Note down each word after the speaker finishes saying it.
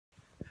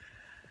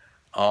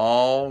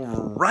All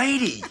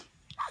righty.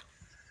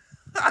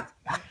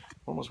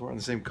 Almost wearing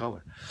the same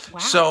color. Wow.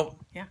 So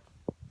yeah,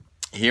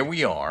 here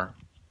we are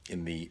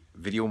in the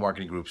Video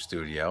Marketing Group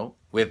studio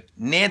with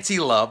Nancy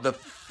Love, the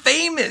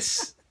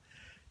famous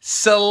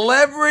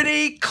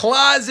celebrity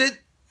closet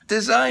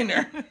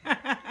designer.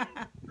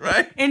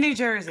 Right? in New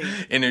Jersey.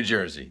 In New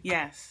Jersey.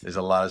 Yes. There's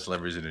a lot of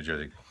celebrities in New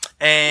Jersey.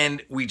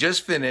 And we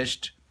just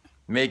finished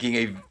making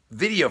a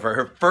video for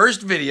her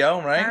first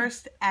video, right?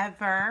 First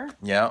ever.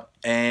 Yeah.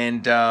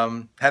 And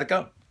how'd it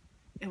go?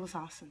 It was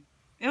awesome.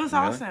 It was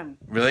Really? awesome.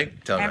 Really?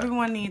 Tell me.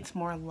 Everyone needs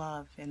more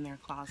love in their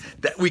closet.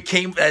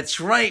 That's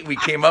right. We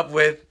came up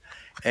with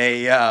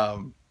a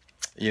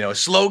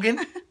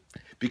slogan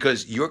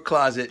because your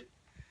closet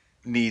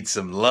needs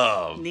some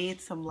love.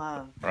 Needs some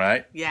love.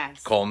 Right?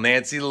 Yes. Call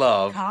Nancy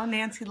Love. Call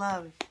Nancy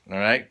Love. All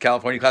right.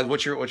 California Closet.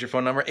 What's your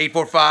phone number?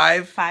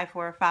 845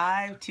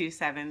 545-2731.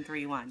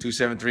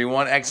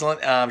 2731.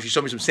 Excellent. She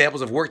showed me some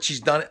samples of work.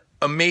 She's done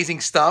amazing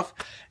stuff.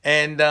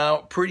 And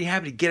pretty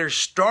happy to get her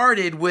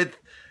started with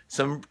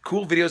some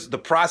cool videos. The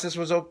process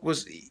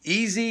was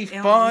easy,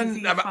 fun.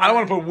 Easy, I don't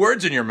want to put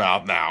words in your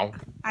mouth now.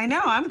 I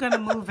know. I'm going to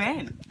move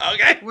in.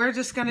 Okay. We're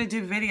just going to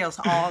do videos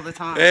all the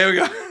time. There we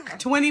go.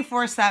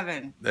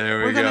 24/7. There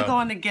we We're go. going to go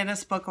on the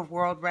Guinness Book of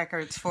World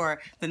Records for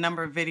the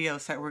number of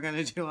videos that we're going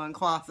to do on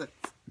closets.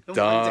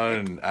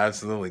 Done.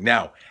 Absolutely.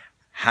 Now,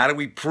 how do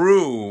we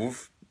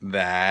prove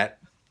that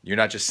you're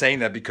not just saying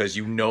that because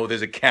you know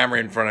there's a camera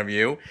in front of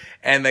you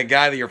and the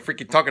guy that you're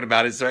freaking talking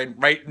about is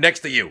right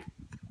next to you?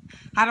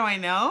 How do I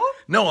know?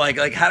 No,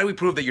 like how do we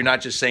prove that you're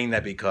not just saying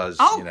that because,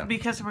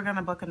 because we're going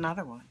to book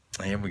another one.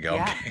 Here we go.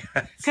 Yeah.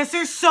 Because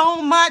there's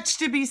so much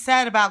to be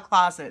said about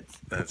closets.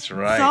 That's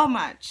right. So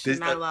much.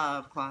 And I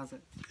love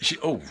closets.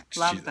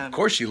 Love them. Of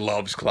course she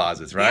loves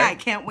closets, right? Yeah, I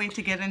can't wait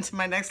to get into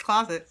my next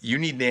closet. You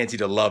need Nancy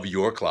to love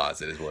your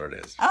closet is what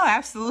it is. Oh,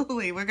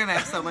 absolutely. We're going to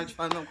have so much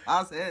fun in the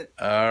closet.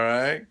 All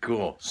right,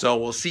 cool. So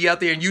we'll see you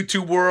out there in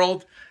YouTube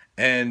world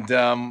and,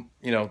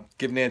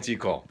 give Nancy a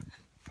call.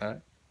 All right?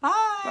 Bye.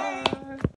 Bye.